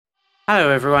Hello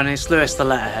everyone, it's Lewis the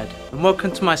Letterhead, and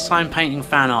welcome to my sign painting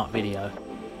fan art video.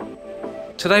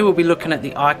 Today we'll be looking at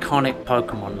the iconic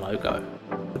Pokémon logo.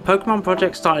 The Pokémon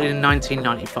project started in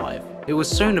 1995. It was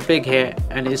soon a big hit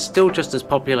and is still just as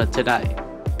popular today.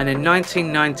 And in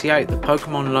 1998 the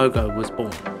Pokémon logo was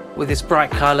born. With its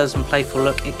bright colours and playful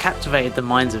look, it captivated the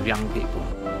minds of young people,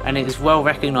 and it is well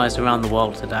recognised around the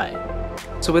world today.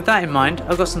 So with that in mind,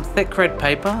 I've got some thick red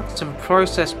paper, some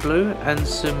processed blue and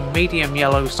some medium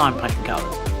yellow sign painting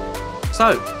colours.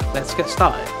 So, let's get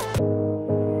started.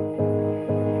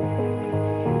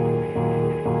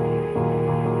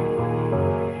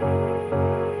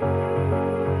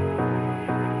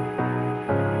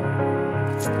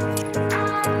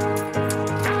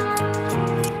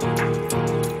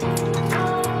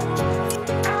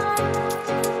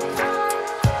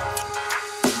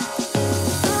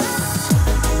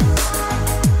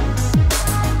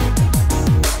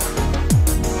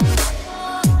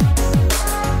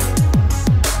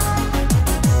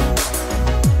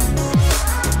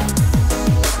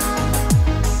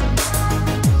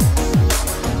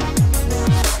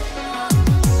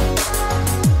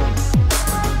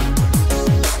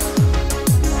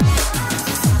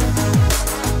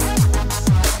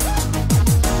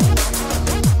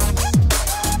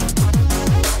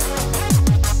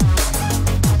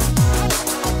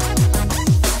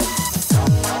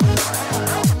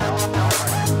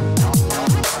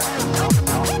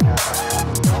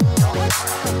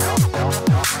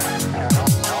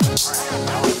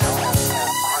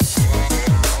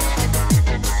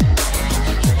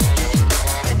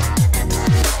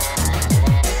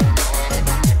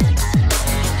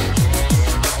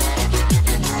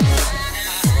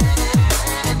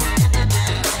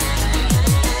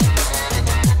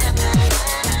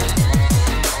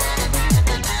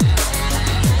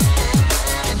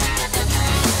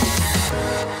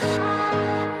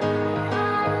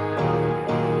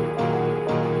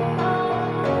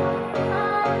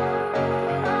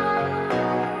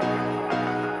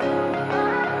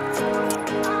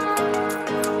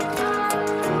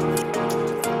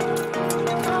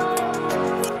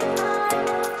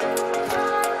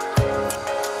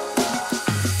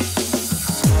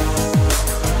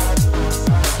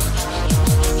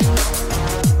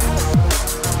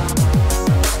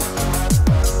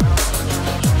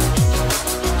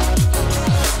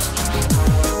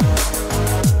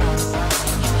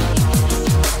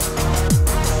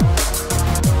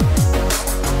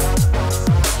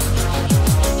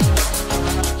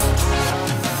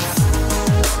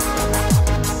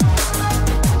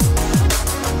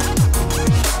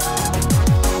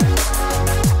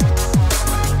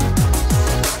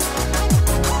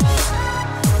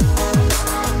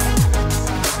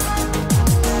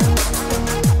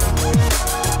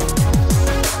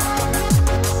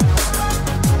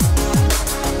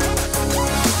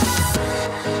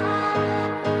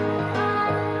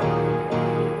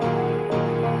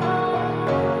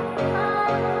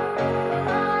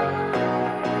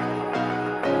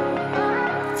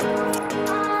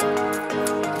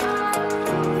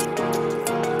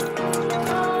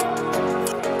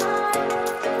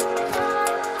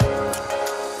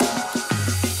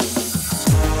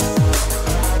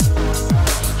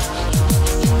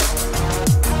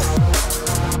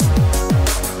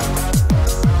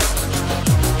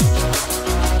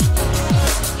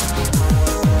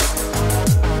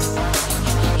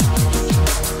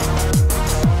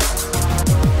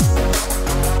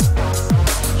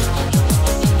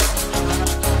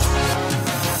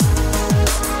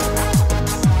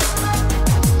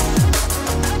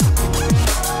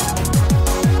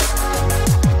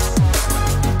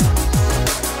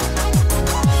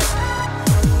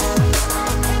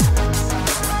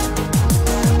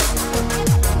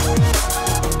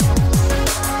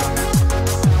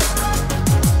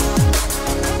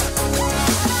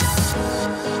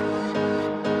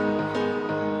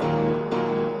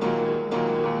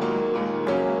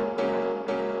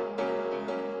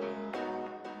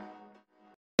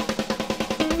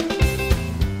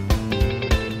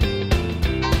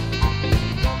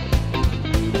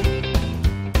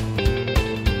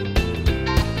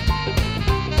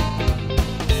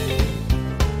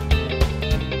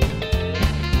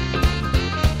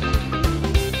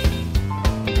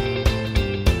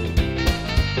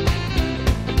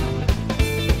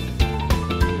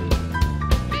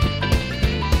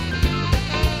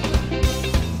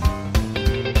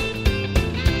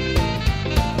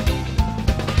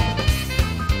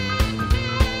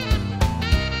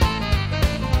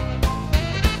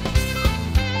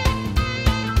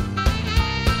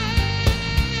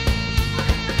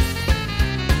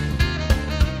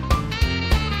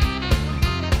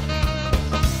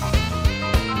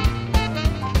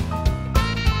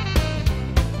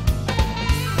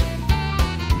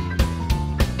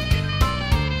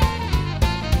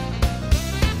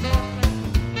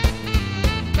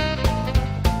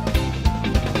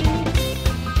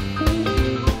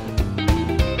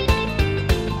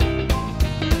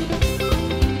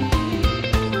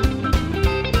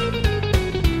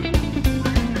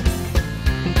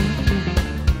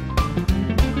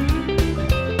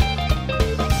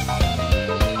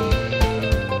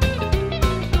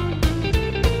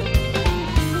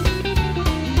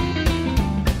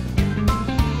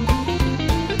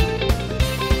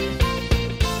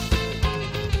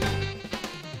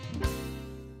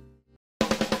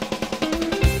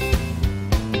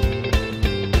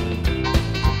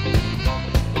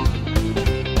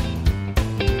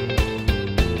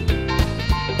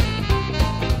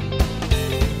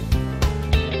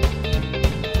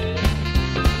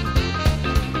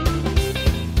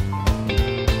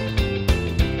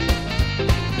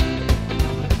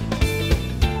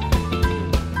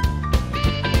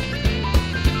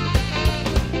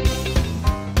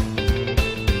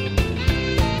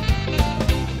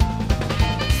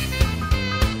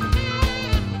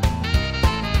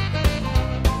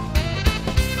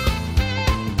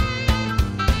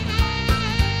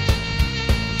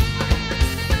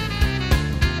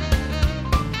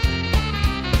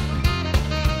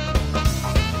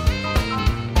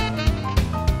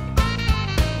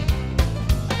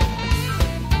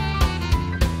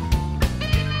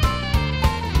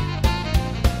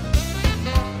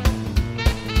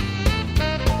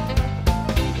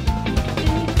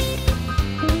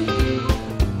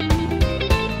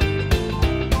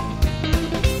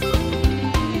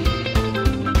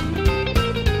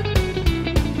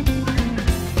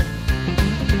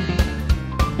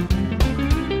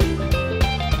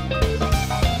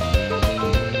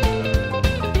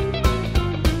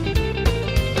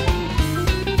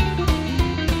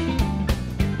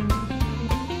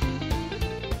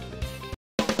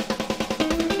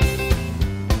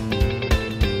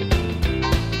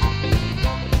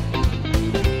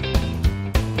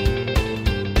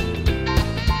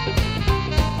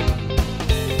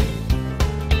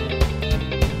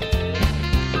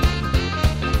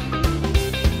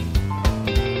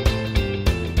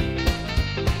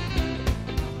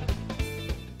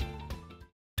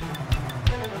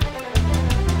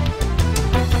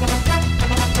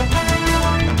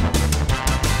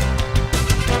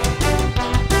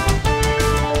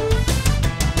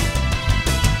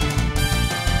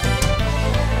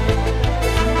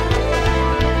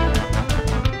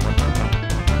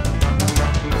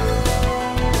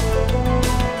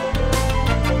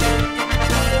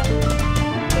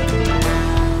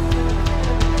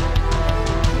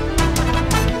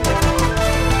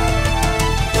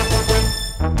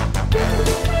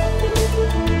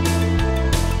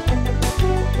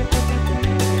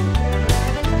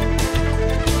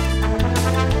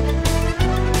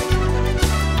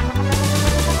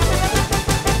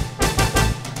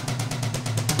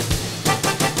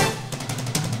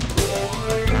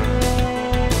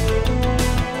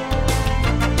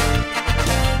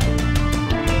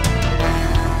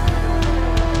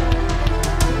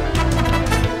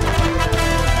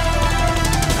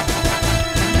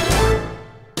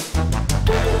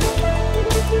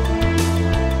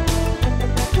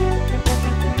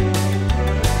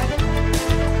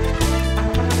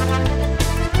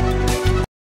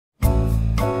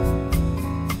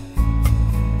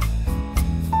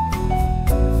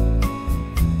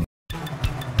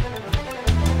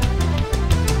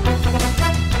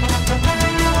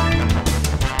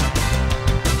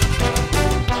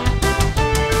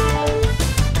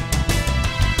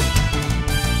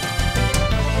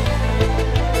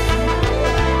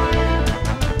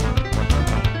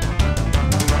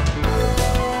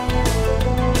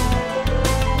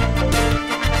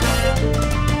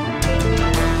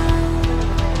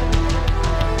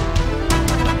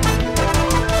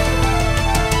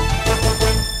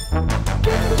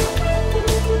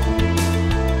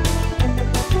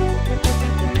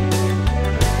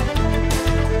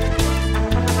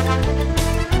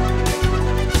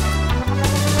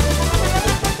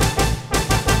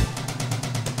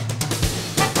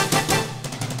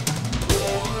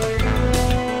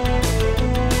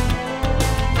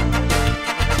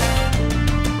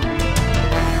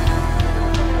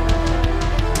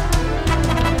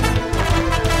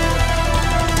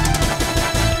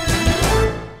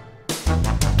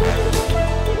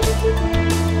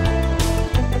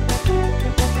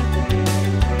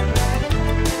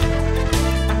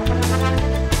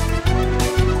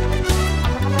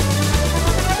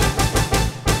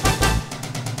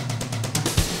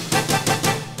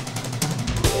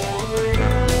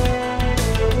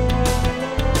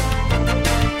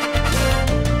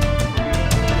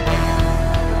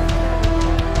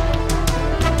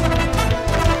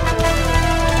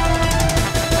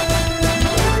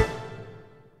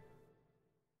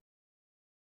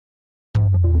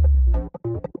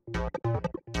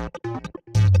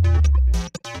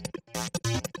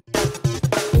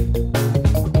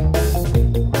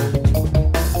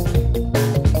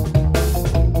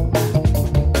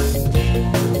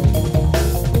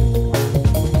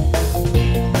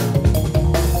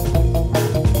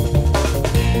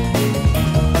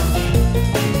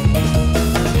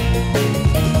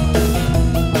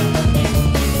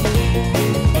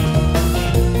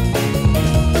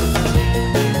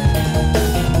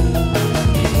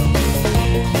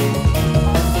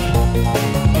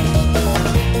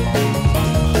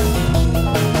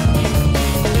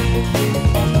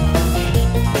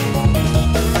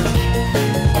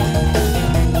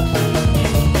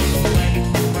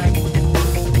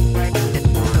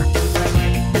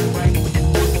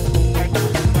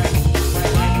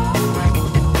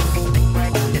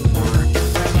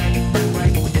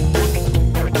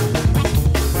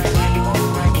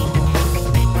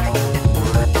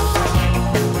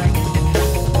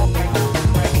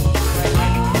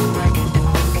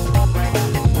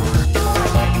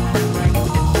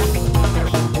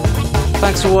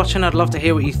 Thanks for watching, I'd love to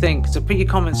hear what you think, so put your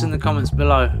comments in the comments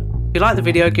below. If you like the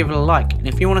video, give it a like, and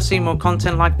if you want to see more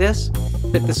content like this,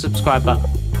 click the subscribe button.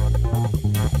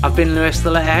 I've been Lewis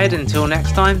the Letterhead, until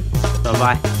next time, bye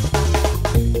bye.